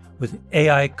experiences with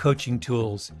AI coaching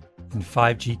tools and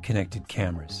 5G connected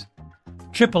cameras.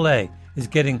 AAA is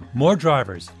getting more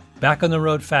drivers back on the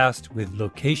road fast with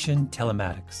location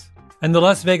telematics. And the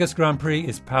Las Vegas Grand Prix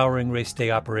is powering race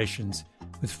day operations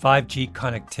with 5G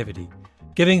connectivity,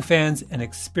 giving fans an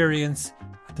experience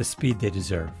at the speed they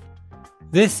deserve.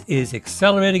 This is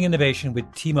accelerating innovation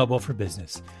with T-Mobile for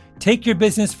Business. Take your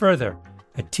business further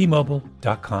at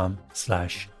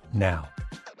T-Mobile.com/now.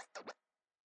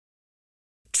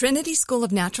 Trinity School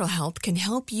of Natural Health can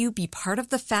help you be part of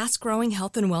the fast-growing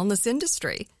health and wellness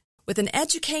industry. With an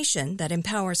education that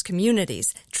empowers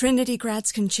communities, Trinity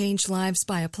grads can change lives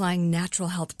by applying natural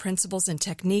health principles and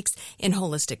techniques in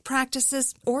holistic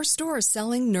practices or stores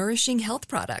selling nourishing health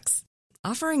products.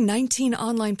 Offering 19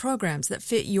 online programs that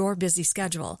fit your busy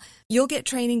schedule, you'll get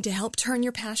training to help turn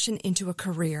your passion into a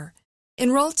career.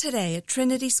 Enroll today at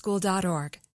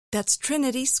trinityschool.org. That's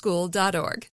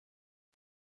trinityschool.org.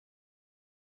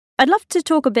 I'd love to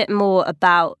talk a bit more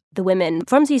about the women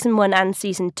from season 1 and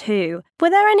season 2. Were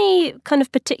there any kind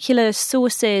of particular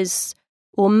sources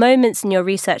or moments in your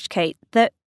research, Kate,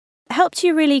 that helped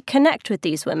you really connect with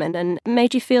these women and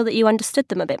made you feel that you understood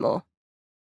them a bit more?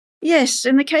 Yes,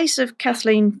 in the case of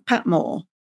Kathleen Patmore,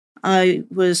 I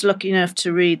was lucky enough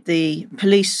to read the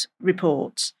police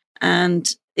reports, and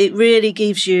it really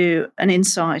gives you an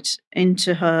insight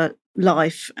into her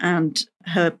life and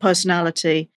her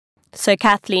personality. So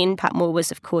Kathleen Patmore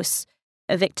was, of course,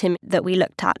 a victim that we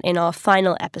looked at in our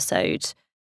final episode,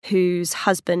 whose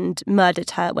husband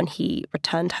murdered her when he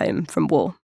returned home from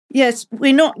war. Yes,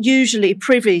 we're not usually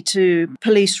privy to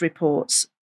police reports,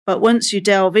 but once you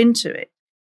delve into it,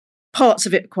 parts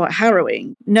of it are quite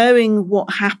harrowing. Knowing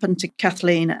what happened to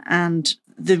Kathleen and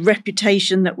the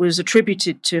reputation that was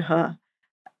attributed to her,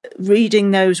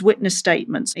 reading those witness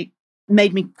statements, it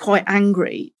made me quite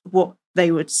angry what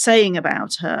they were saying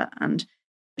about her, and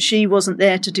she wasn't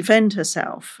there to defend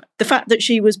herself. The fact that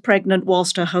she was pregnant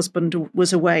whilst her husband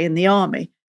was away in the army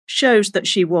shows that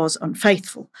she was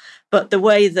unfaithful. But the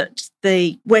way that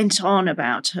they went on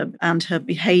about her and her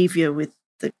behaviour with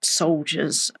the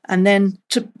soldiers, and then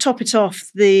to top it off,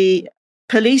 the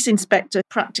police inspector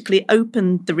practically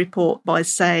opened the report by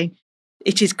saying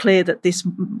it is clear that this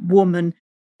woman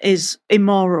is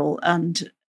immoral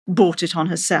and brought it on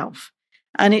herself.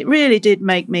 And it really did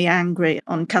make me angry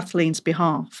on Kathleen's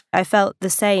behalf. I felt the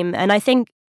same. And I think,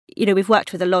 we've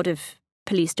worked with a lot of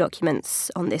police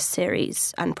documents on this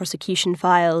series and prosecution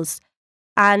files,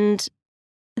 and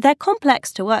they're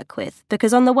complex to work with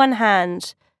because on the one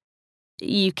hand,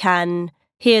 you can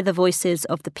hear the voices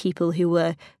of the people who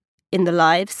were in the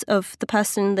lives of the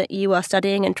person that you are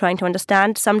studying and trying to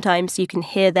understand. Sometimes you can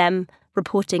hear them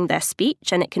reporting their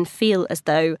speech, and it can feel as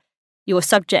though your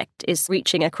subject is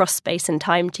reaching across space and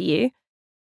time to you.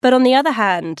 But on the other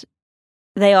hand,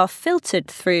 they are filtered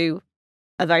through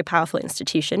a very powerful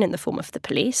institution in the form of the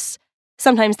police.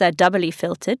 Sometimes they're doubly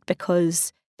filtered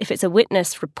because if it's a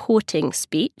witness reporting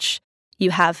speech, you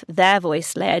have their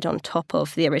voice layered on top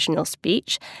of the original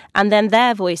speech, and then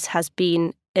their voice has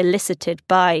been elicited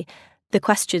by the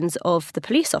questions of the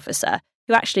police officer,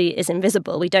 who actually is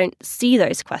invisible. We don't see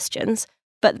those questions,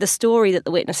 but the story that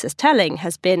the witness is telling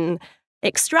has been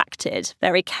extracted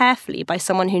very carefully by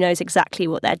someone who knows exactly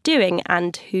what they're doing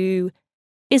and who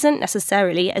isn't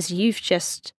necessarily, as you've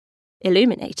just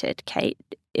illuminated, Kate,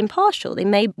 impartial. They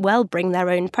may well bring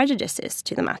their own prejudices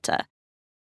to the matter.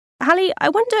 Hallie, I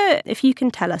wonder if you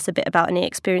can tell us a bit about any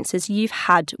experiences you've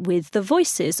had with the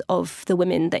voices of the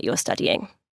women that you're studying.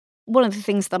 One of the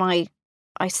things that I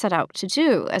set out to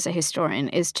do as a historian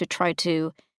is to try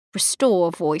to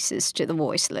restore voices to the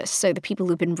voiceless, so the people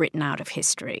who've been written out of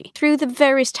history. Through the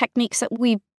various techniques that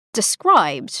we've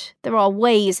described, there are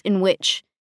ways in which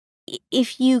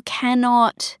if you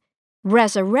cannot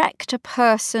resurrect a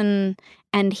person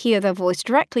and hear their voice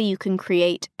directly, you can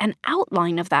create an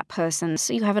outline of that person.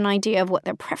 So you have an idea of what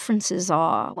their preferences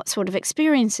are, what sort of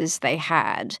experiences they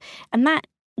had. And that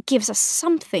gives us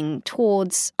something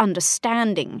towards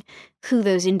understanding who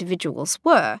those individuals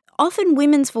were. Often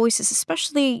women's voices,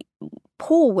 especially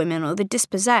poor women or the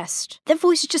dispossessed, their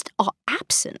voices just are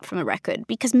absent from a record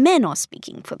because men are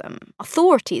speaking for them.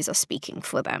 Authorities are speaking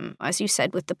for them, as you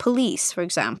said, with the police, for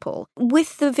example.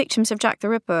 With the victims of Jack the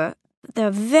Ripper, there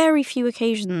are very few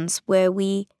occasions where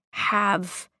we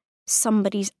have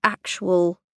somebody's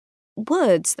actual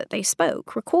words that they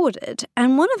spoke recorded.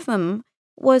 And one of them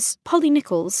was Polly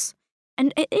Nichols.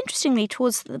 And interestingly,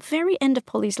 towards the very end of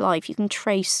Polly's life, you can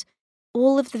trace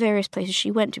all of the various places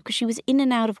she went to because she was in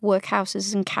and out of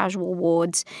workhouses and casual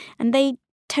wards, and they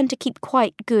tend to keep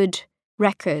quite good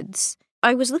records.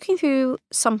 I was looking through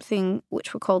something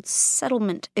which were called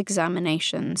settlement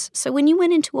examinations. So when you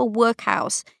went into a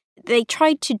workhouse, they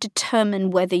tried to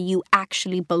determine whether you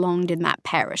actually belonged in that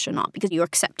parish or not because you're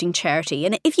accepting charity.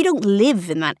 And if you don't live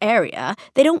in that area,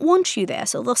 they don't want you there,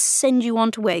 so they'll send you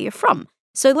on to where you're from.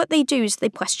 So what they do is they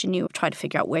question you, try to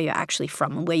figure out where you're actually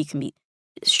from and where you can be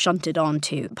shunted on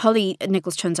to. Polly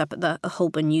Nichols turns up at the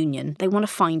Holborn Union. They want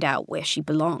to find out where she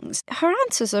belongs. Her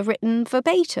answers are written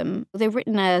verbatim. They're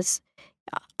written as,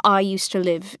 I used to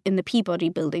live in the Peabody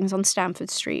buildings on Stamford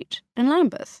Street in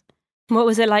Lambeth. What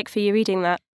was it like for you reading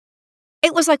that?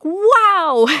 It was like,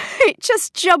 wow, it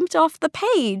just jumped off the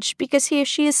page because here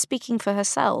she is speaking for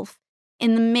herself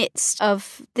in the midst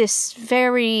of this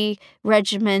very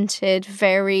regimented,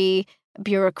 very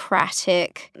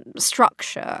bureaucratic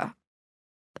structure.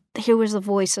 Here was the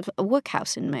voice of a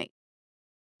workhouse inmate.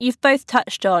 You've both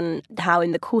touched on how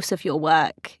in the course of your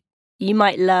work, you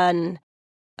might learn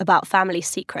about family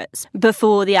secrets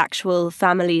before the actual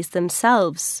families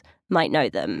themselves might know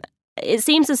them. It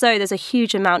seems as though there's a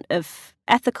huge amount of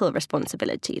ethical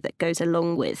responsibility that goes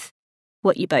along with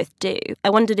what you both do. I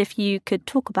wondered if you could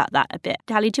talk about that a bit.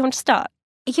 Hallie, do you want to start?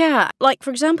 Yeah, like, for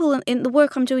example, in the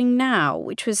work I'm doing now,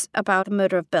 which was about the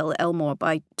murder of Belle Elmore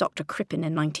by Dr. Crippen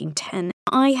in 1910,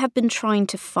 I have been trying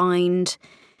to find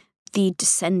the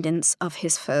descendants of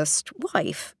his first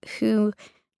wife, who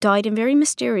died in very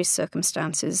mysterious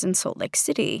circumstances in Salt Lake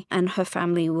City, and her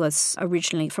family was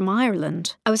originally from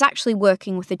Ireland. I was actually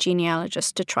working with a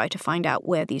genealogist to try to find out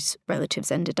where these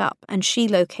relatives ended up, and she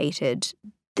located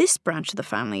this branch of the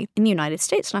family in the United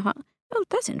States, and I thought, oh,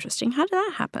 that's interesting. How did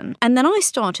that happen? And then I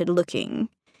started looking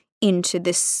into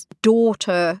this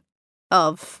daughter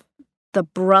of the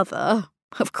brother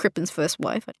of Crippen's first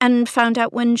wife and found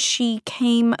out when she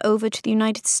came over to the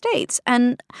United States.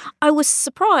 And I was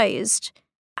surprised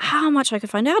how much I could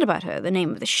find out about her, the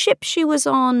name of the ship she was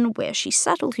on, where she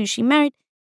settled, who she married.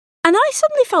 And I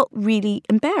suddenly felt really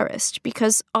embarrassed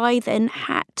because I then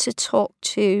had to talk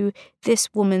to this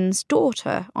woman's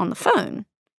daughter on the phone.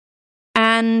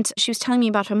 And she was telling me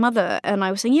about her mother, and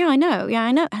I was saying, yeah, I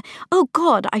know. Oh,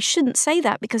 God, I shouldn't say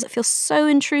that because it feels so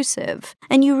intrusive.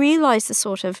 And you realize the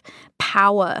sort of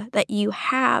power that you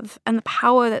have and the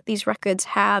power that these records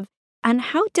have and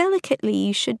how delicately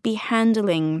you should be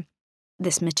handling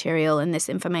this material and this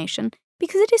information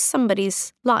because it is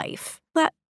somebody's life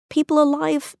that people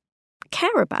alive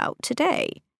care about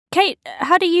today. Kate,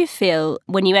 how do you feel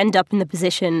when you end up in the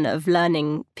position of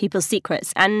learning people's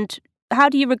secrets, and how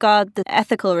do you regard the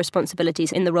ethical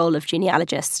responsibilities in the role of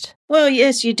genealogist? Well,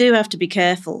 yes, you do have to be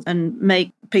careful and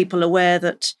make people aware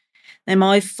that they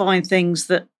might find things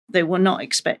that they were not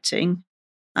expecting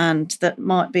and that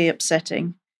might be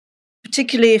upsetting,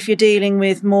 particularly if you're dealing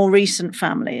with more recent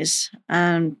families.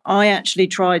 And I actually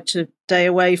tried to stay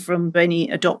away from any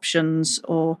adoptions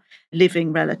or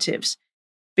living relatives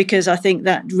because I think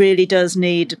that really does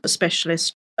need a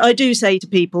specialist. I do say to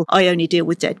people, I only deal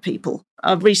with dead people.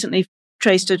 I've recently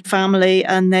traced a family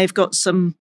and they've got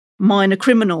some minor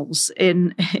criminals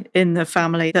in the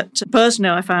family that personally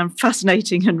I found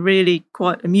fascinating and really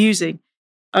quite amusing.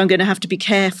 I'm going to have to be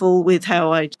careful with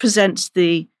how I present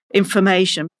the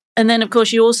information. And then, of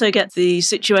course, you also get the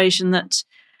situation that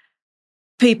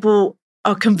people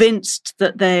are convinced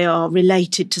that they are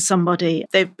related to somebody.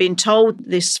 They've been told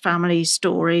this family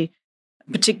story,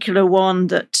 a particular one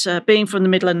that being from the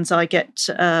Midlands, I get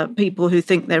people who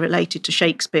think they're related to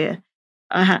Shakespeare.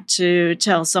 I had to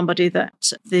tell somebody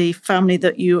that the family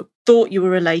that you thought you were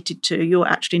related to, you're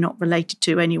actually not related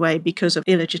to anyway because of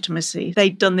illegitimacy.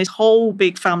 They'd done this whole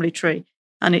big family tree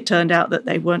and it turned out that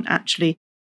they weren't actually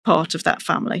part of that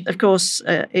family. Of course,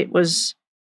 it was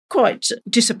quite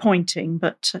disappointing,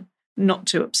 but not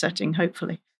too upsetting,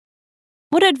 hopefully.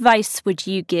 What advice would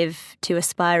you give to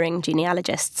aspiring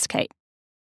genealogists, Kate?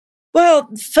 Well,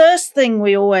 the first thing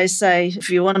we always say, if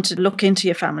you want to look into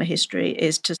your family history,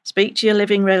 is to speak to your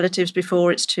living relatives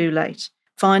before it's too late.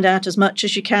 Find out as much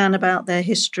as you can about their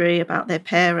history, about their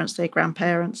parents, their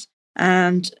grandparents,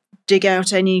 and dig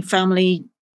out any family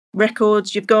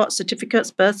records you've got,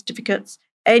 certificates, birth certificates,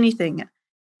 anything.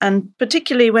 And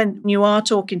particularly when you are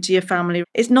talking to your family,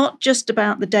 it's not just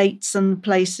about the dates and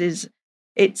places,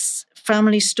 it's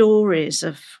family stories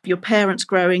of your parents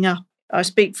growing up. I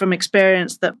speak from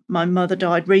experience that my mother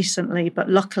died recently, but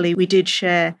luckily we did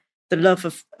share the love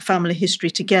of family history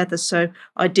together. So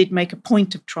I did make a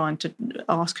point of trying to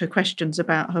ask her questions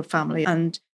about her family.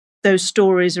 And those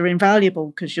stories are invaluable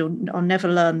because I'll never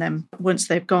learn them once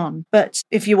they've gone. But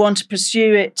if you want to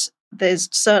pursue it, there's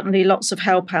certainly lots of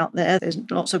help out there. There's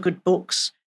lots of good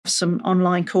books, some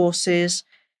online courses.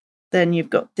 Then you've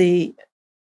got the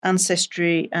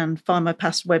Ancestry and Find My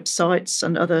Past websites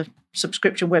and other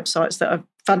subscription websites that are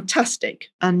fantastic.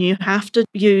 And you have to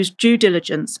use due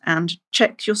diligence and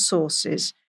check your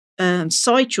sources and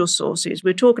cite your sources.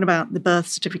 We're talking about the birth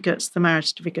certificates, the marriage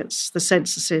certificates, the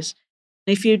censuses.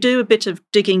 If you do a bit of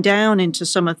digging down into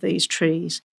some of these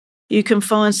trees, you can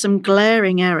find some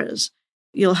glaring errors.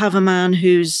 You'll have a man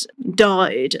who's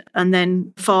died and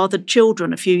then fathered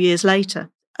children a few years later.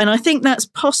 And I think that's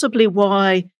possibly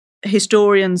why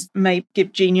historians may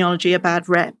give genealogy a bad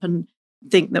rep and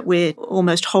think that we're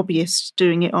almost hobbyists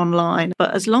doing it online.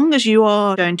 But as long as you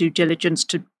are going due diligence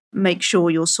to make sure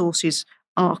your sources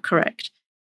are correct,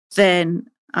 then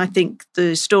I think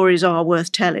the stories are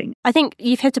worth telling. I think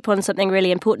you've hit upon something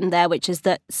really important there, which is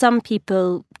that some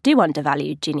people do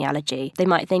undervalue genealogy. They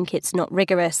might think it's not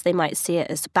rigorous. They might see it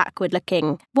as backward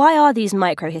looking. Why are these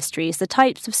microhistories, the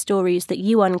types of stories that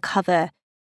you uncover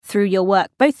through your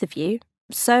work, both of you,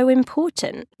 so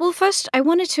important? Well, first, I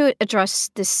wanted to address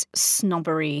this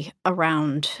snobbery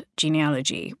around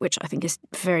genealogy, which I think is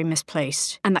very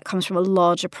misplaced. And that comes from a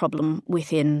larger problem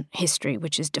within history,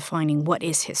 which is defining what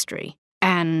is history.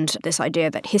 And this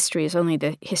idea that history is only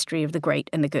the history of the great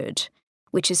and the good,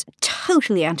 which is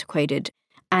totally antiquated.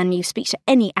 And you speak to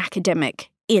any academic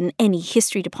in any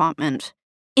history department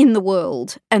in the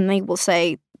world, and they will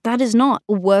say, that is not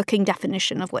a working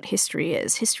definition of what history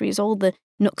is. History is all the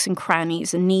nooks and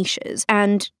crannies and niches.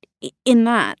 And in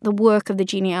that, the work of the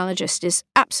genealogist is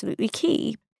absolutely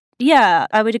key. Yeah,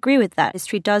 I would agree with that.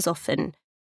 History does often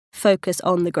focus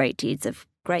on the great deeds of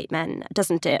great men,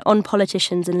 doesn't it? On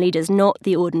politicians and leaders, not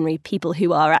the ordinary people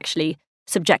who are actually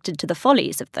subjected to the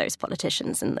follies of those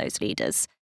politicians and those leaders,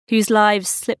 whose lives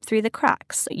slip through the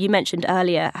cracks. You mentioned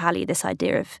earlier, Hallie, this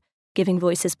idea of giving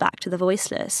voices back to the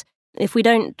voiceless. If we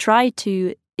don't try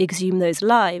to exhume those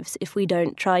lives, if we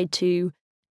don't try to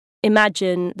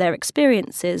imagine their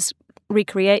experiences,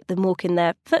 recreate them, walk in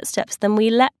their footsteps, then we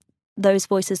let those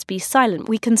voices be silent.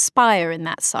 We conspire in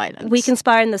that silence. We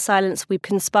conspire in the silence. We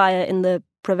conspire in the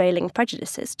prevailing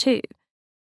prejudices too.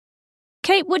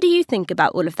 Kate, what do you think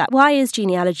about all of that? Why is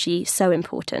genealogy so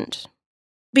important?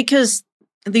 Because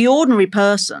the ordinary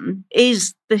person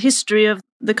is the history of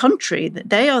the country.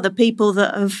 They are the people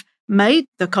that have made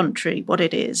the country what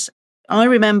it is. I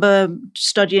remember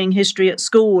studying history at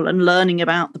school and learning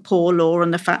about the Poor Law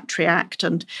and the Factory Act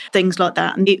and things like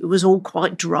that. And it was all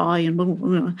quite dry.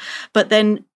 But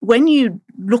then when you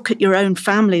look at your own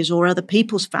families or other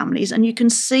people's families, and you can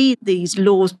see these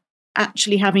laws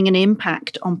actually having an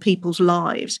impact on people's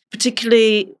lives,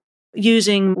 particularly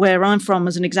using where I'm from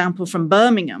as an example from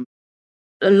Birmingham,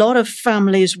 a lot of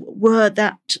families were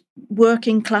that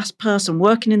working class person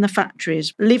working in the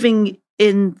factories, living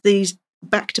in these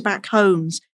back-to-back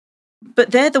homes. But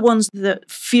they're the ones that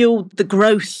fueled the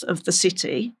growth of the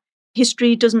city.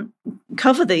 History doesn't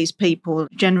cover these people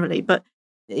generally, but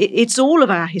it's all of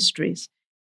our histories.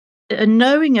 And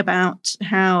knowing about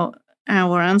how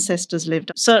our ancestors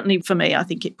lived, certainly for me, I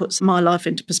think it puts my life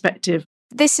into perspective.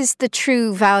 This is the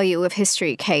true value of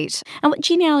history, Kate. And what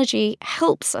genealogy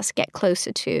helps us get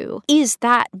closer to is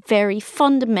that very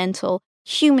fundamental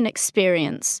human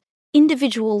experience,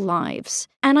 individual lives.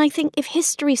 And I think if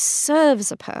history serves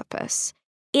a purpose,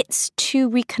 it's to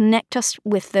reconnect us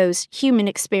with those human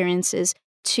experiences,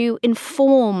 to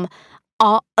inform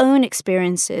our own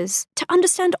experiences, to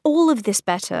understand all of this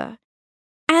better.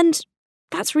 And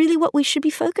that's really what we should be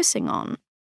focusing on.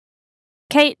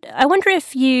 Kate, I wonder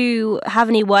if you have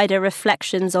any wider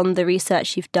reflections on the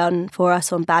research you've done for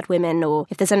us on bad women, or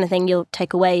if there's anything you'll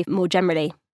take away more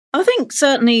generally. I think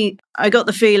certainly I got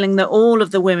the feeling that all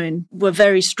of the women were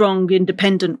very strong,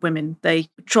 independent women. They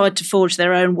tried to forge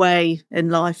their own way in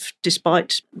life,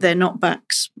 despite their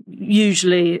knockbacks,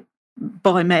 usually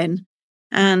by men.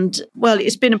 And, well,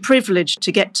 it's been a privilege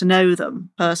to get to know them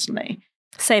personally.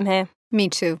 Same here. Me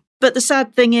too. But the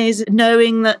sad thing is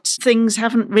knowing that things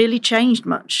haven't really changed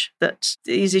much, that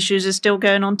these issues are still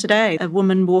going on today. A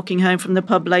woman walking home from the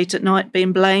pub late at night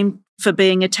being blamed for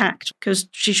being attacked because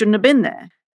she shouldn't have been there.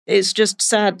 It's just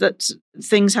sad that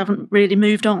things haven't really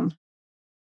moved on.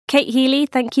 Kate Healy,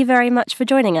 thank you very much for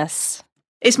joining us.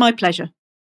 It's my pleasure.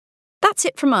 That's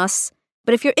it from us.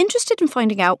 But if you're interested in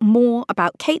finding out more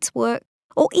about Kate's work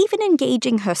or even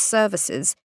engaging her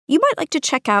services, you might like to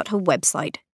check out her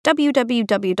website,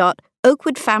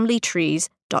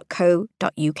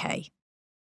 www.oakwoodfamilytrees.co.uk.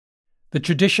 The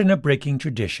tradition of breaking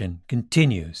tradition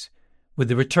continues with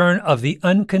the return of the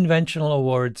Unconventional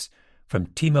Awards from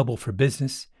T-Mobile for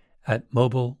Business at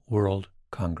Mobile World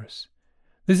Congress.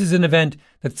 This is an event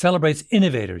that celebrates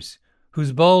innovators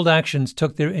whose bold actions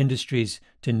took their industries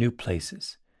to new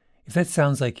places. If that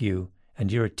sounds like you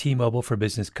and you're a T-Mobile for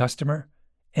Business customer,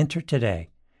 enter today.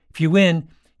 If you win,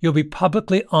 you'll be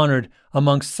publicly honored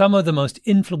amongst some of the most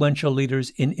influential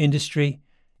leaders in industry.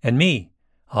 And me,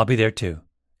 I'll be there too.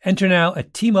 Enter now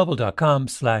at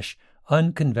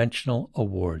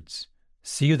tmobile.com/unconventionalawards.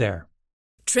 See you there.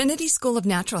 Trinity School of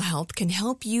Natural Health can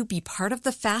help you be part of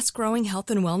the fast-growing health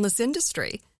and wellness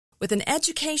industry. With an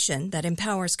education that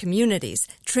empowers communities,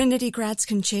 Trinity grads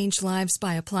can change lives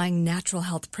by applying natural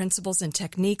health principles and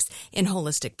techniques in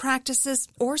holistic practices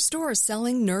or stores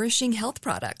selling nourishing health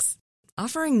products.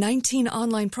 Offering 19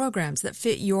 online programs that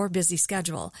fit your busy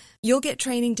schedule, you'll get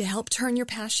training to help turn your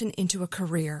passion into a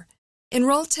career.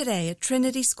 Enroll today at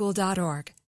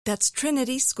trinityschool.org. That's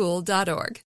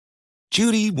trinityschool.org.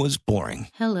 Judy was boring.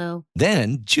 Hello.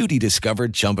 Then Judy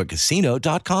discovered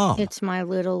ChumbaCasino.com. It's my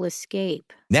little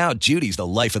escape. Now Judy's the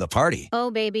life of the party. Oh,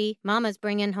 baby, mama's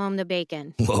bringing home the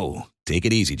bacon. Whoa, take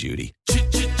it easy, Judy.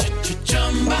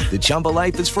 The Chumba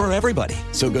life is for everybody.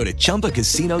 So go to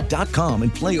ChumbaCasino.com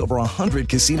and play over 100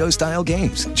 casino-style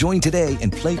games. Join today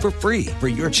and play for free for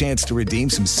your chance to redeem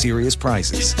some serious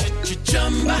prizes.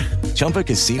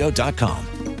 ChumbaCasino.com.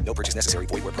 No purchase necessary.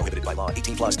 Void where prohibited by law.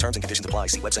 18+ terms and conditions apply.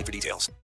 See website for details.